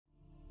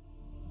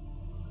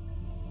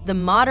The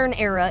modern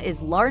era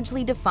is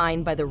largely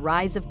defined by the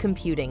rise of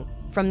computing.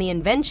 From the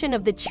invention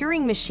of the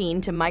Turing machine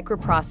to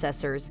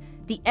microprocessors,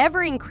 the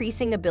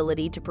ever-increasing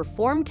ability to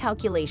perform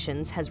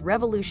calculations has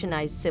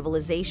revolutionized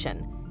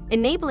civilization,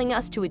 enabling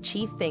us to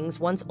achieve things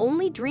once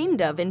only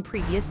dreamed of in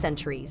previous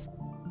centuries.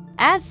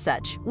 As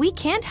such, we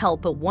can't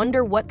help but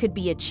wonder what could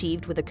be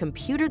achieved with a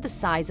computer the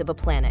size of a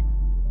planet.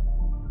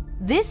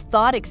 This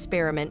thought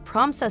experiment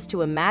prompts us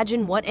to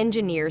imagine what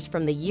engineers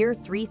from the year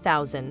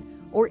 3000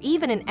 or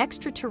even an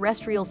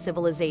extraterrestrial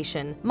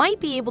civilization might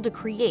be able to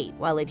create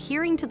while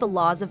adhering to the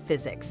laws of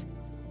physics.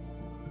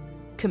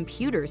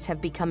 Computers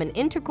have become an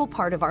integral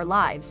part of our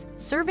lives,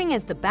 serving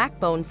as the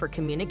backbone for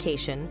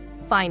communication,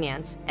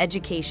 finance,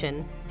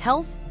 education,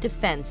 health,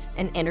 defense,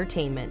 and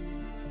entertainment.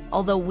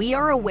 Although we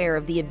are aware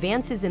of the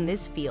advances in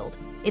this field,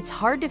 it's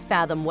hard to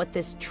fathom what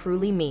this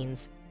truly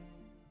means.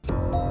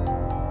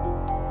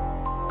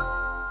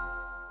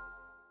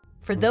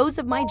 For those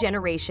of my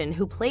generation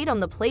who played on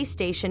the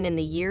PlayStation in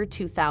the year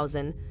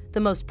 2000, the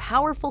most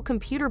powerful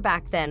computer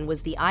back then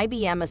was the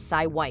IBM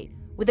Asai White,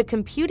 with a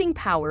computing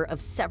power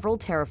of several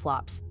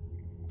teraflops.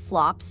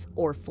 Flops,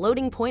 or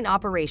floating point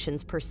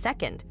operations per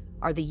second,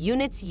 are the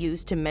units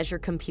used to measure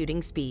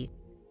computing speed.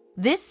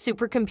 This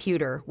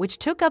supercomputer, which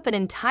took up an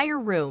entire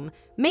room,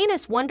 made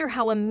us wonder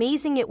how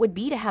amazing it would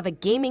be to have a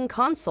gaming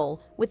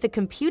console with the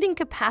computing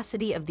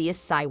capacity of the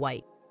Asai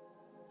White.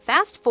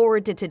 Fast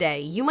forward to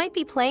today, you might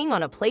be playing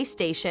on a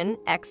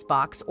PlayStation,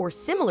 Xbox, or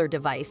similar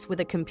device with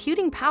a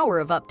computing power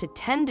of up to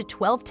 10 to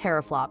 12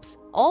 teraflops,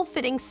 all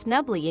fitting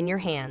snugly in your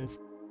hands.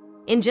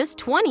 In just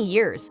 20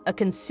 years, a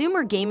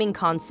consumer gaming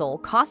console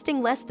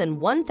costing less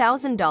than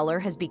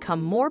 $1,000 has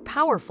become more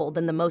powerful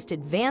than the most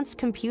advanced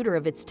computer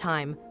of its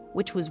time,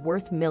 which was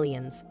worth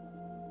millions.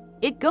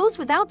 It goes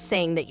without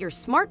saying that your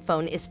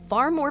smartphone is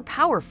far more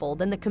powerful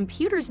than the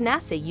computers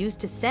NASA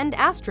used to send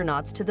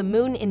astronauts to the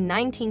moon in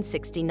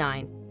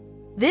 1969.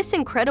 This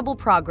incredible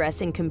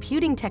progress in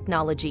computing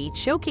technology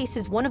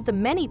showcases one of the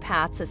many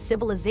paths a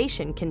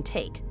civilization can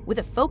take, with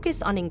a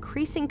focus on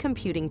increasing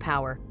computing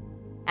power.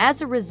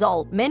 As a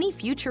result, many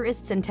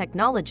futurists and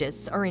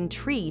technologists are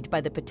intrigued by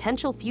the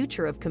potential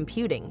future of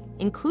computing,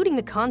 including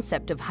the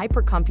concept of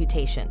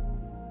hypercomputation.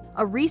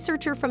 A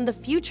researcher from the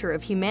Future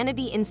of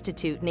Humanity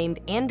Institute named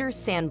Anders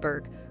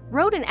Sandberg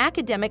wrote an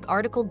academic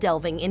article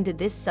delving into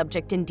this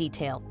subject in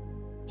detail.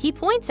 He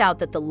points out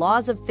that the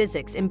laws of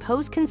physics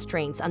impose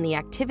constraints on the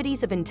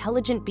activities of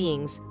intelligent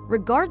beings,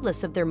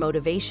 regardless of their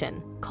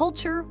motivation,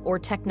 culture, or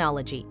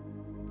technology.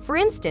 For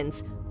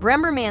instance,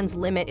 Bremerman's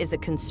limit is a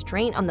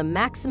constraint on the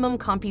maximum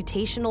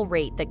computational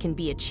rate that can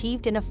be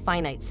achieved in a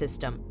finite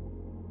system.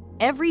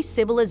 Every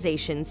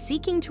civilization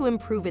seeking to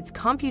improve its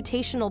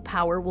computational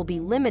power will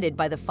be limited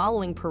by the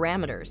following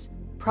parameters: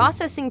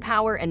 processing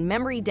power and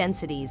memory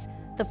densities,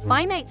 the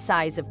finite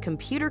size of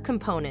computer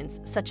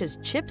components such as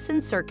chips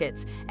and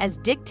circuits as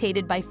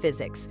dictated by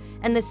physics,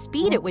 and the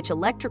speed at which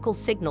electrical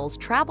signals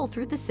travel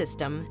through the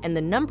system, and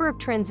the number of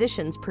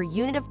transitions per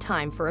unit of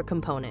time for a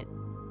component.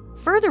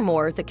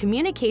 Furthermore, the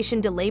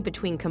communication delay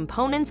between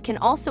components can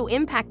also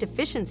impact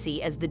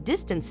efficiency as the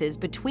distances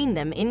between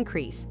them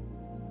increase.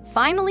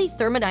 Finally,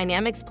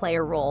 thermodynamics play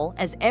a role,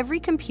 as every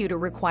computer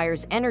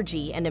requires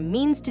energy and a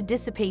means to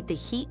dissipate the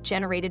heat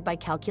generated by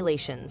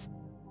calculations.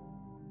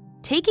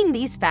 Taking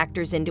these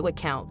factors into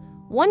account,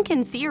 one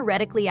can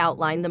theoretically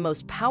outline the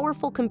most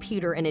powerful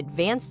computer an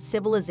advanced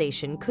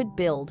civilization could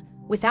build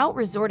without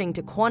resorting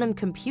to quantum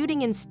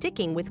computing and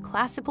sticking with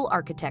classical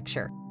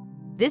architecture.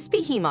 This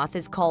behemoth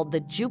is called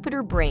the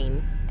Jupiter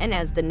brain, and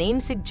as the name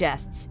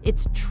suggests,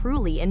 it's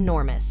truly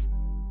enormous.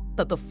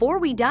 But before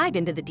we dive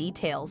into the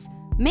details,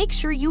 make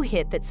sure you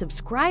hit that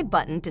subscribe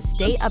button to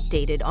stay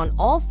updated on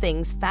all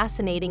things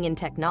fascinating in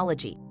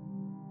technology.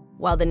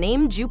 While the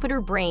name Jupiter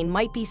brain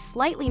might be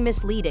slightly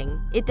misleading,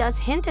 it does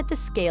hint at the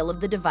scale of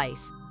the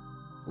device.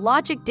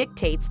 Logic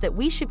dictates that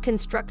we should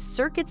construct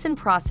circuits and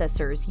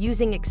processors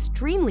using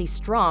extremely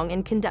strong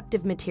and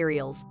conductive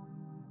materials.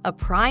 A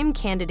prime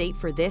candidate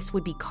for this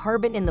would be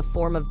carbon in the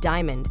form of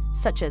diamond,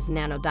 such as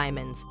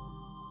nanodiamonds.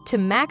 To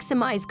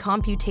maximize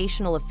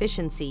computational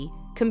efficiency,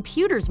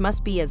 computers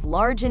must be as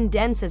large and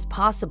dense as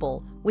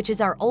possible, which is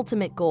our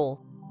ultimate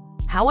goal.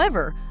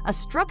 However, a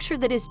structure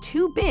that is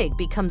too big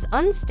becomes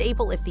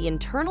unstable if the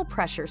internal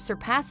pressure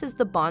surpasses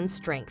the bond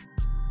strength.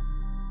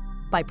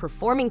 By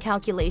performing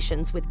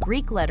calculations with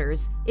Greek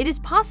letters, it is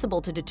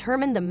possible to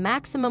determine the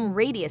maximum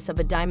radius of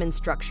a diamond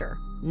structure,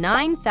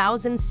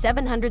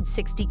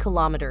 9,760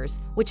 kilometers,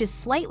 which is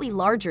slightly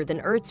larger than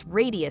Earth's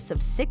radius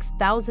of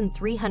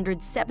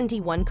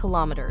 6,371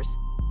 kilometers.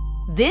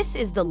 This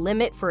is the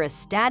limit for a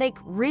static,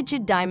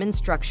 rigid diamond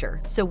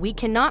structure, so we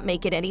cannot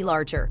make it any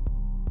larger.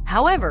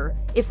 However,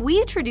 if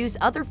we introduce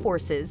other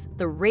forces,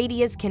 the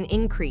radius can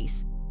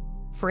increase.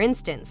 For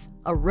instance,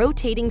 a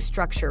rotating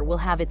structure will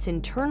have its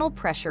internal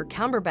pressure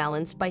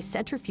counterbalanced by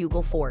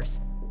centrifugal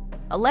force.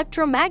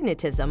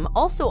 Electromagnetism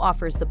also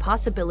offers the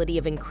possibility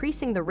of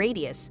increasing the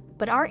radius,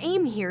 but our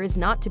aim here is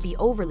not to be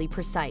overly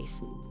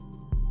precise.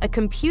 A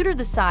computer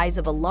the size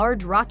of a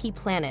large rocky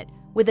planet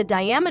with a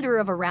diameter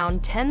of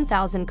around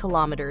 10,000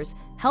 kilometers,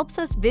 helps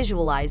us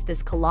visualize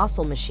this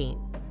colossal machine.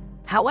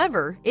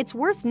 However, it's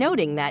worth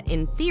noting that,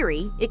 in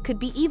theory, it could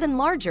be even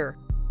larger.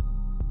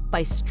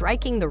 By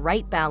striking the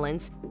right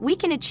balance, we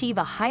can achieve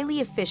a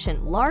highly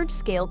efficient,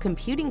 large-scale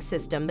computing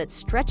system that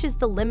stretches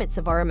the limits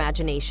of our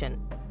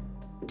imagination.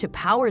 To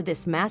power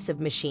this massive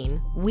machine,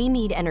 we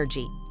need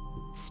energy.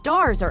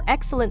 Stars are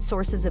excellent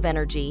sources of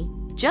energy.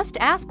 Just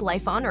ask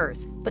life on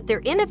Earth, but they're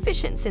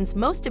inefficient since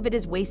most of it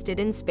is wasted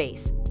in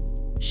space.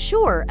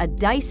 Sure, a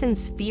Dyson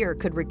sphere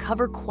could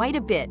recover quite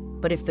a bit,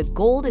 but if the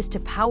goal is to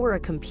power a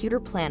computer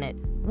planet,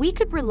 we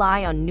could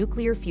rely on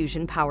nuclear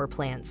fusion power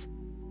plants.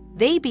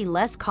 They'd be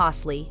less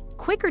costly,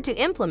 quicker to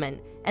implement,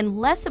 and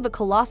less of a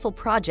colossal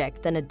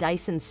project than a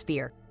Dyson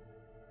sphere.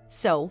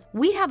 So,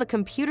 we have a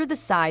computer the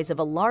size of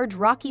a large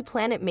rocky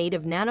planet made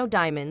of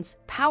nanodiamonds,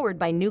 powered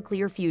by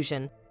nuclear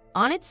fusion.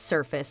 On its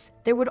surface,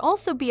 there would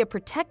also be a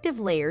protective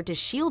layer to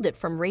shield it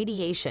from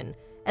radiation,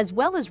 as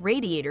well as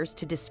radiators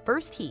to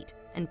disperse heat,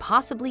 and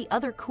possibly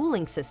other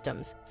cooling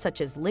systems,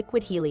 such as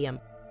liquid helium.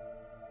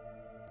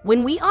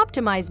 When we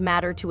optimize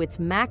matter to its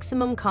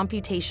maximum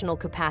computational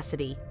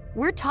capacity,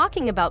 we're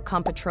talking about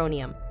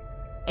computronium.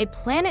 A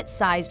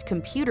planet-sized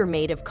computer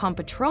made of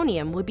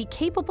computronium would be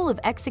capable of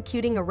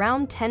executing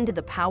around 10 to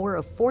the power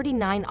of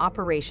 49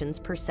 operations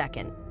per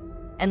second.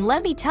 And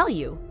let me tell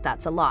you,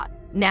 that's a lot.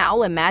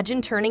 Now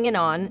imagine turning it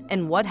on,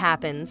 and what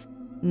happens?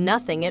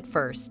 Nothing at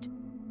first.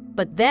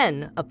 But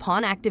then,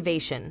 upon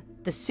activation,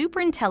 the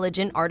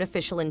superintelligent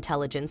artificial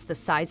intelligence the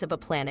size of a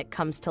planet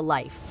comes to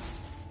life.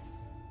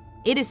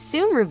 It is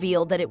soon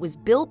revealed that it was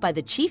built by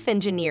the chief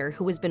engineer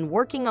who has been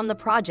working on the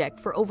project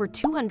for over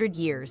 200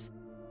 years.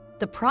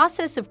 The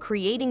process of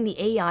creating the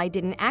AI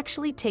didn't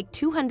actually take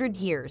 200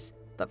 years,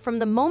 but from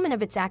the moment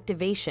of its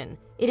activation,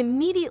 it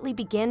immediately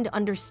began to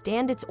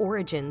understand its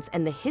origins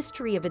and the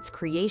history of its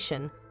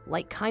creation,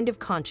 like kind of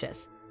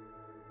conscious.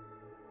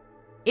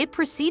 It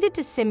proceeded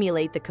to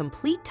simulate the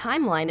complete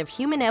timeline of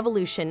human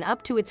evolution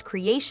up to its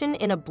creation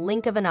in a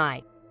blink of an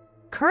eye.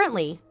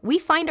 Currently, we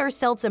find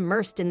ourselves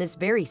immersed in this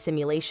very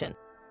simulation.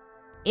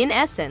 In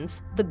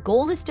essence, the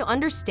goal is to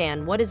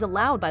understand what is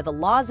allowed by the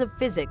laws of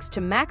physics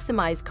to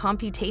maximize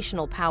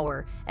computational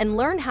power and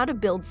learn how to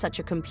build such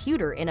a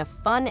computer in a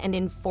fun and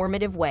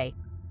informative way.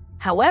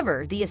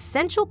 However, the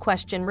essential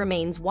question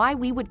remains why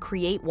we would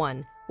create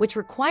one, which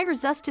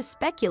requires us to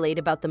speculate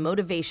about the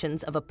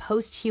motivations of a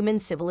post-human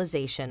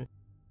civilization.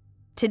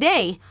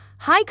 Today,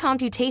 high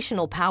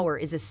computational power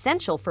is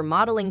essential for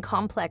modeling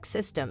complex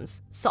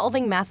systems,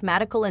 solving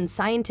mathematical and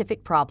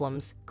scientific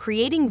problems,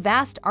 creating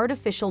vast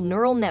artificial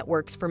neural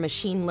networks for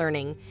machine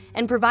learning,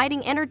 and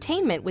providing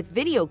entertainment with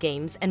video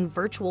games and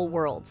virtual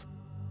worlds.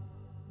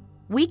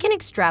 We can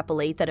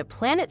extrapolate that a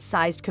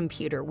planet-sized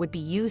computer would be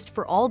used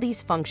for all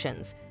these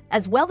functions,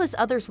 as well as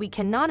others we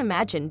cannot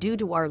imagine due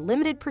to our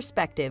limited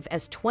perspective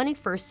as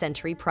 21st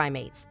century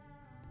primates.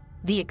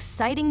 The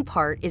exciting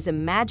part is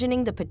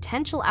imagining the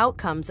potential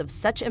outcomes of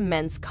such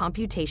immense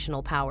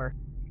computational power.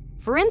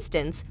 For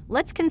instance,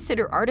 let's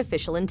consider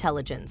artificial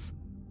intelligence.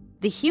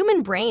 The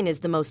human brain is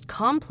the most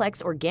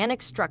complex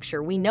organic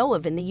structure we know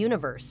of in the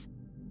universe.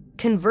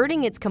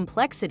 Converting its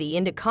complexity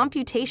into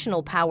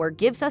computational power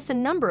gives us a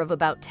number of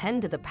about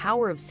 10 to the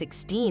power of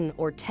 16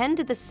 or 10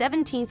 to the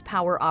 17th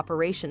power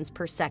operations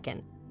per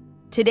second.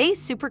 Today's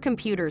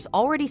supercomputers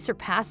already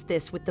surpass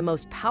this, with the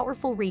most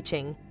powerful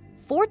reaching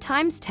 4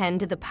 times 10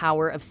 to the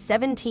power of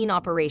 17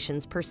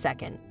 operations per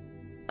second.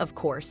 Of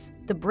course,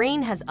 the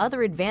brain has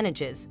other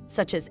advantages,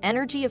 such as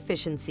energy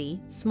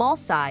efficiency, small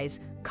size,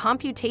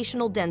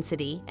 computational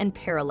density, and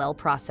parallel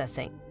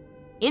processing.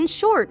 In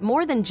short,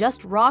 more than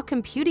just raw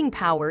computing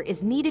power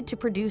is needed to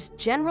produce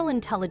general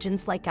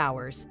intelligence like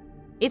ours.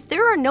 If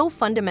there are no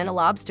fundamental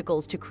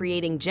obstacles to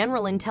creating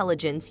general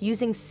intelligence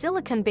using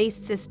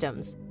silicon-based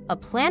systems, a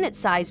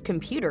planet-sized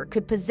computer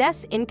could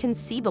possess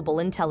inconceivable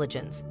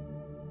intelligence.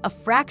 A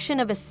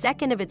fraction of a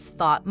second of its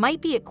thought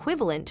might be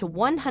equivalent to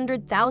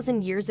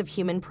 100,000 years of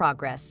human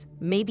progress,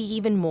 maybe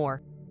even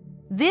more.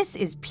 This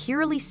is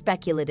purely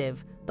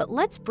speculative, but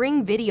let's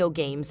bring video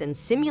games and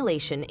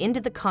simulation into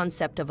the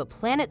concept of a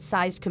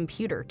planet-sized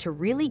computer to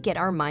really get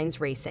our minds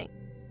racing.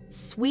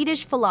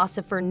 Swedish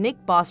philosopher Nick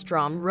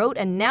Bostrom wrote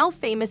a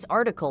now-famous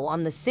article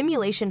on the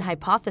simulation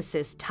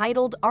hypothesis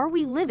titled, "Are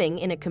We Living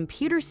in a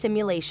Computer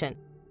Simulation?"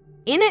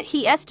 In it,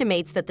 he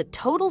estimates that the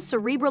total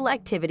cerebral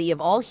activity of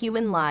all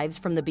human lives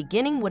from the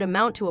beginning would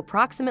amount to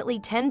approximately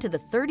 10 to the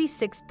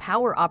 36th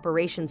power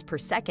operations per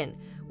second,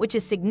 which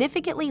is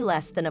significantly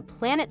less than a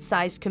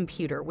planet-sized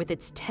computer with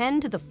its 10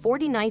 to the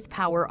 49th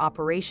power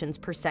operations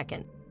per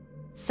second.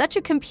 Such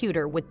a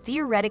computer would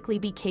theoretically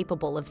be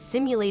capable of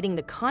simulating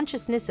the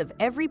consciousness of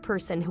every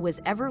person who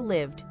has ever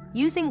lived,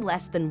 using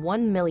less than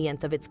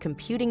 1/millionth of its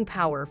computing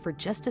power for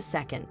just a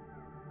second.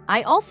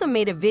 I also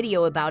made a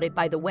video about it,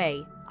 by the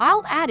way.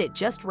 I'll add it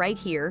just right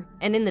here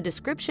and in the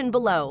description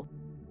below.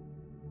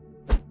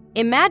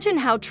 Imagine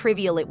how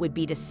trivial it would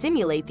be to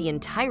simulate the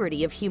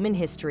entirety of human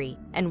history,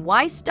 and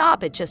why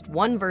stop at just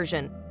one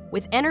version?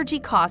 With energy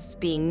costs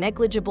being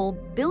negligible,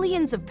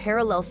 billions of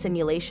parallel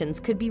simulations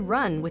could be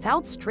run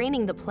without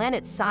straining the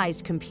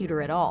planet-sized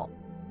computer at all.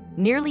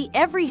 Nearly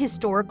every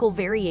historical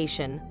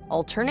variation,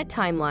 alternate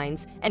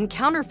timelines, and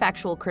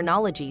counterfactual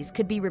chronologies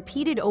could be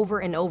repeated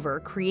over and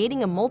over,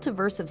 creating a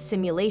multiverse of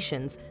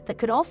simulations that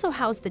could also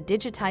house the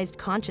digitized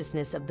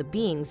consciousness of the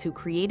beings who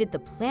created the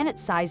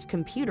planet-sized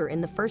computer in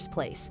the first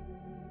place.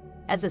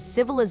 As a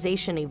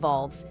civilization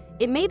evolves,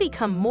 it may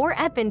become more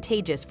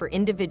advantageous for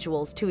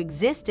individuals to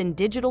exist in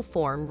digital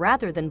form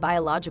rather than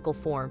biological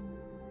form.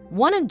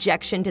 One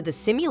objection to the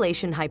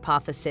simulation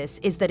hypothesis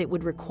is that it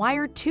would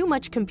require too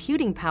much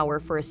computing power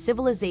for a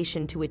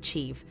civilization to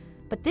achieve,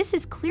 but this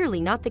is clearly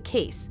not the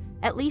case,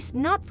 at least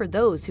not for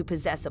those who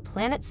possess a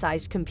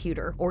planet-sized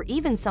computer or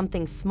even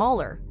something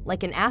smaller,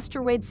 like an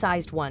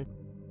asteroid-sized one.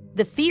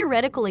 The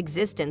theoretical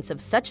existence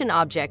of such an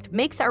object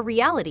makes our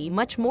reality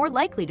much more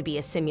likely to be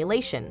a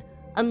simulation,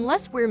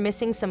 unless we're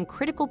missing some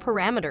critical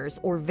parameters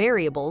or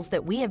variables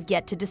that we have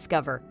yet to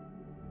discover.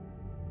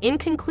 In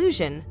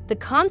conclusion, the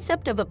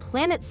concept of a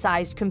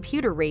planet-sized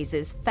computer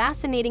raises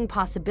fascinating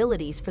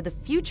possibilities for the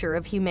future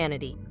of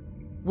humanity.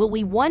 Will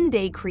we one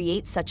day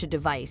create such a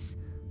device,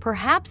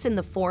 perhaps in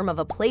the form of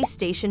a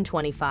PlayStation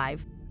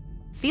 25?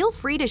 Feel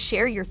free to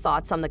share your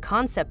thoughts on the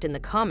concept in the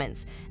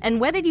comments and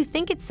whether you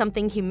think it's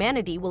something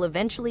humanity will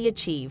eventually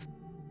achieve.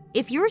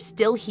 If you're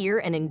still here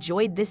and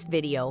enjoyed this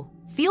video,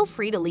 feel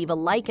free to leave a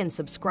like and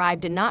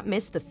subscribe to not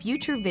miss the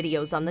future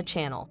videos on the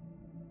channel.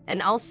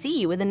 And I'll see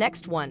you in the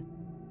next one.